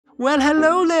Well,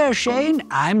 hello there, Shane.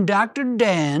 I'm Dr.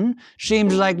 Dan.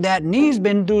 Seems like that knee's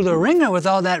been through the ringer with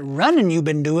all that running you've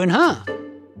been doing, huh?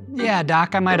 Yeah,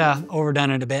 Doc, I might have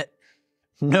overdone it a bit.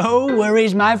 No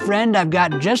worries, my friend. I've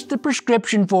got just the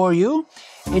prescription for you.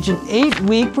 It's an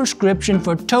 8-week prescription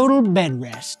for total bed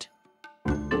rest.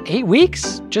 8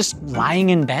 weeks? Just lying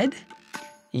in bed?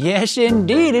 Yes,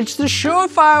 indeed. It's the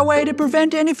surefire way to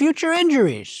prevent any future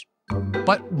injuries.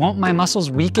 But won't my muscles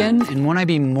weaken, and won't I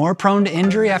be more prone to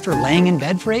injury after laying in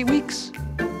bed for 8 weeks?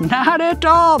 Not at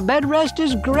all. Bed rest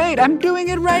is great. I'm doing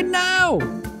it right now.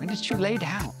 When did you lay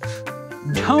down?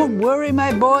 Don't worry,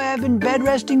 my boy. I've been bed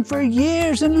resting for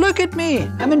years, and look at me.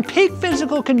 I'm in peak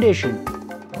physical condition.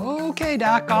 Okay,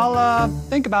 Doc. I'll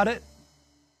think about it.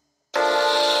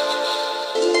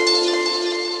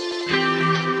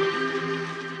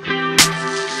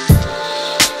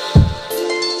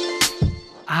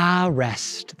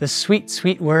 Rest, the sweet,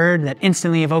 sweet word that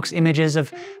instantly evokes images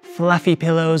of fluffy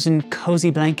pillows and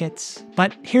cozy blankets.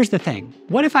 But here's the thing.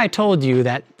 What if I told you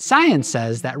that science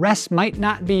says that rest might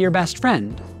not be your best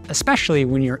friend, especially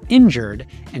when you're injured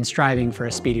and striving for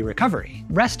a speedy recovery?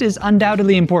 Rest is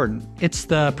undoubtedly important. It's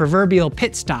the proverbial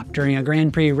pit stop during a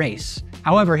Grand Prix race.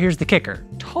 However, here's the kicker.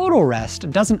 Total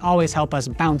rest doesn't always help us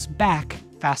bounce back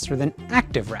faster than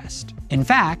active rest. In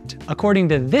fact, according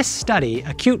to this study,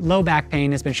 acute low back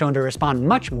pain has been shown to respond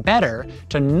much better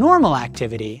to normal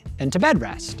activity than to bed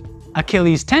rest.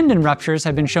 Achilles tendon ruptures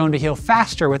have been shown to heal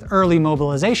faster with early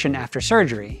mobilization after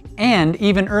surgery. And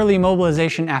even early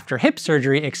mobilization after hip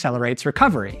surgery accelerates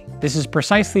recovery. This is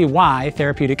precisely why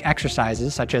therapeutic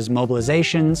exercises such as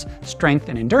mobilizations, strength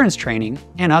and endurance training,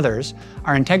 and others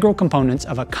are integral components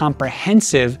of a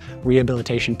comprehensive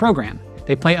rehabilitation program.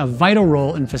 They play a vital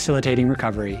role in facilitating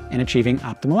recovery and achieving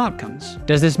optimal outcomes.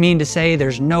 Does this mean to say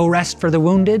there's no rest for the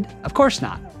wounded? Of course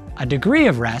not. A degree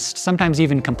of rest, sometimes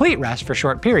even complete rest for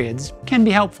short periods, can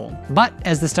be helpful. But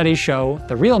as the studies show,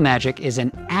 the real magic is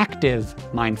an active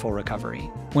mindful recovery.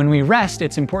 When we rest,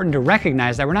 it's important to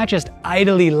recognize that we're not just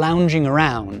idly lounging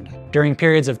around. During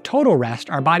periods of total rest,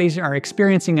 our bodies are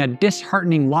experiencing a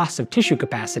disheartening loss of tissue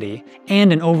capacity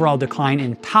and an overall decline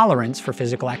in tolerance for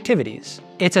physical activities.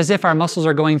 It's as if our muscles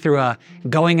are going through a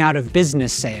going out of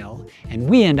business sale, and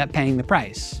we end up paying the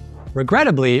price.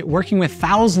 Regrettably, working with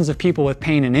thousands of people with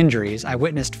pain and injuries, I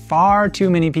witnessed far too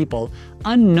many people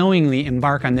unknowingly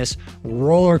embark on this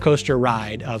roller coaster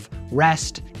ride of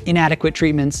rest, inadequate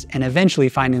treatments, and eventually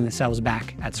finding themselves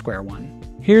back at square one.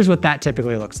 Here's what that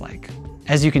typically looks like.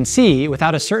 As you can see,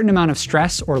 without a certain amount of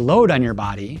stress or load on your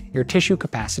body, your tissue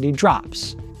capacity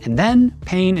drops. And then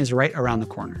pain is right around the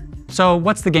corner. So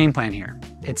what's the game plan here?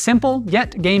 It's simple,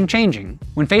 yet game-changing.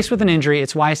 When faced with an injury,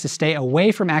 it's wise to stay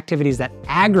away from activities that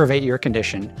aggravate your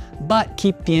condition, but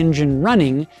keep the engine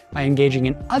running by engaging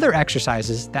in other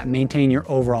exercises that maintain your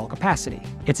overall capacity.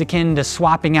 It's akin to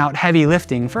swapping out heavy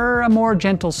lifting for a more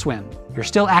gentle swim. You're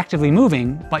still actively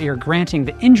moving, but you're granting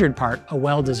the injured part a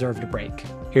well-deserved break.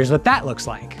 Here's what that looks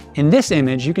like. In this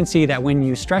image, you can see that when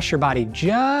you stress your body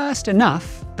just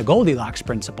enough, the Goldilocks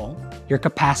principle, your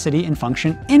capacity and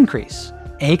function increase.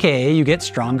 AKA you get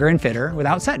stronger and fitter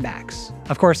without setbacks.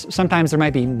 Of course, sometimes there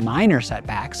might be minor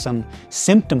setbacks, some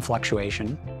symptom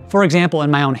fluctuation. For example,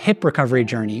 in my own hip recovery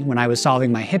journey, when I was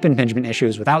solving my hip impingement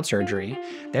issues without surgery,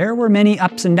 there were many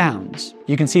ups and downs.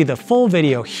 You can see the full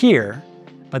video here,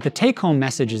 but the take-home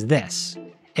message is this.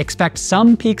 Expect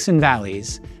some peaks and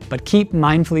valleys, but keep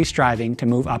mindfully striving to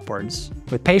move upwards.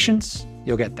 With patience,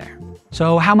 you'll get there.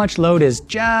 So how much load is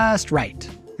just right?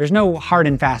 There's no hard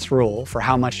and fast rule for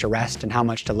how much to rest and how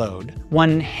much to load.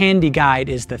 One handy guide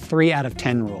is the 3 out of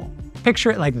 10 rule.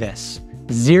 Picture it like this.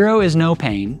 0 is no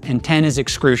pain and 10 is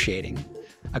excruciating.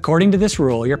 According to this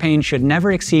rule, your pain should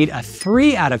never exceed a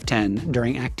 3 out of 10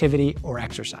 during activity or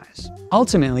exercise.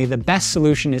 Ultimately, the best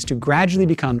solution is to gradually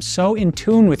become so in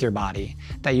tune with your body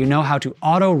that you know how to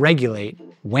auto-regulate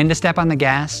when to step on the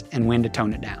gas and when to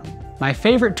tone it down. My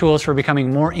favorite tools for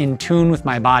becoming more in tune with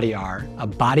my body are a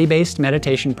body-based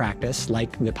meditation practice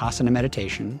like Vipassana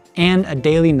meditation, and a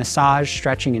daily massage,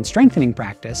 stretching, and strengthening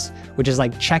practice, which is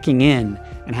like checking in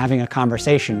and having a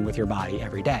conversation with your body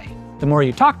every day. The more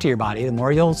you talk to your body, the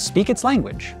more you'll speak its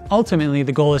language. Ultimately,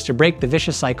 the goal is to break the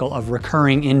vicious cycle of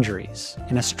recurring injuries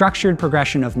in a structured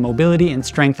progression of mobility and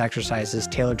strength exercises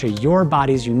tailored to your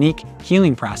body's unique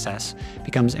healing process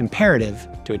becomes imperative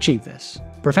to achieve this.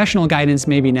 Professional guidance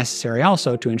may be necessary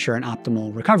also to ensure an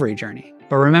optimal recovery journey.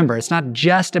 But remember, it's not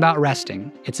just about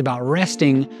resting, it's about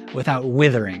resting without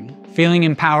withering. Feeling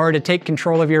empowered to take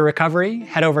control of your recovery?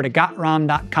 Head over to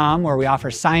gotrom.com, where we offer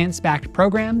science-backed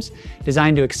programs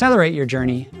designed to accelerate your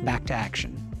journey back to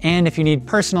action. And if you need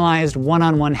personalized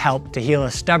one-on-one help to heal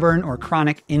a stubborn or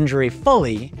chronic injury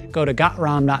fully, go to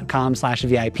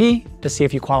gotrom.com/VIP to see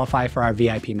if you qualify for our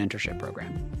VIP mentorship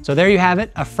program. So there you have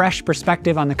it, a fresh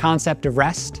perspective on the concept of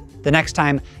rest. The next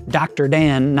time Dr.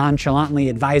 Dan nonchalantly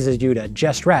advises you to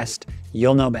just rest,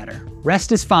 you'll know better.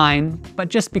 Rest is fine, but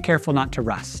just be careful not to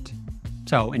rust.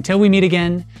 So until we meet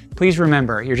again, please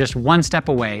remember you're just one step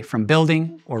away from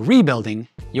building or rebuilding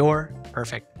your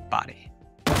perfect body.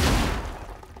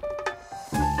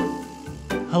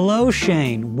 Hello,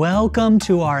 Shane. Welcome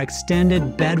to our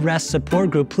extended bed rest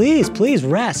support group. Please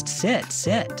rest,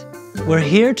 sit. We're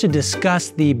here to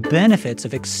discuss the benefits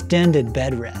of extended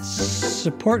bed rest.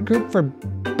 Support group for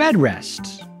bed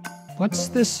rest. What's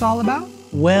this all about?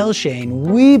 Well, Shane,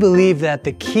 we believe that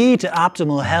the key to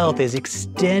optimal health is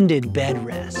extended bed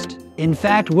rest. In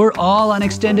fact, we're all on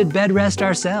extended bed rest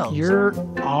ourselves. You're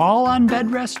all on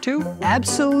bed rest too?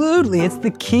 Absolutely, it's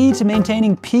the key to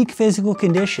maintaining peak physical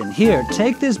condition. Here,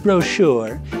 take this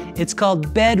brochure. It's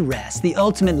called Bed Rest, the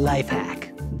Ultimate Life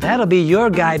Hack. That'll be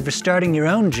your guide for starting your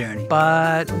own journey.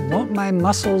 But won't my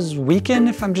muscles weaken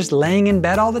if I'm just laying in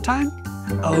bed all the time?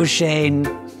 Oh, Shane,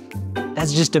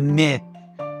 that's just a myth.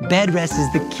 Bed rest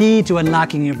is the key to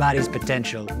unlocking your body's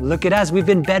potential. Look at us, we've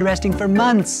been bed resting for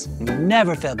months.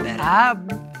 Never felt better.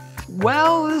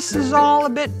 Well, this is all a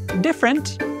bit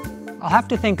different. I'll have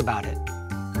to think about it.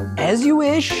 As you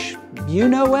wish, you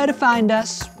know where to find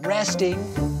us, resting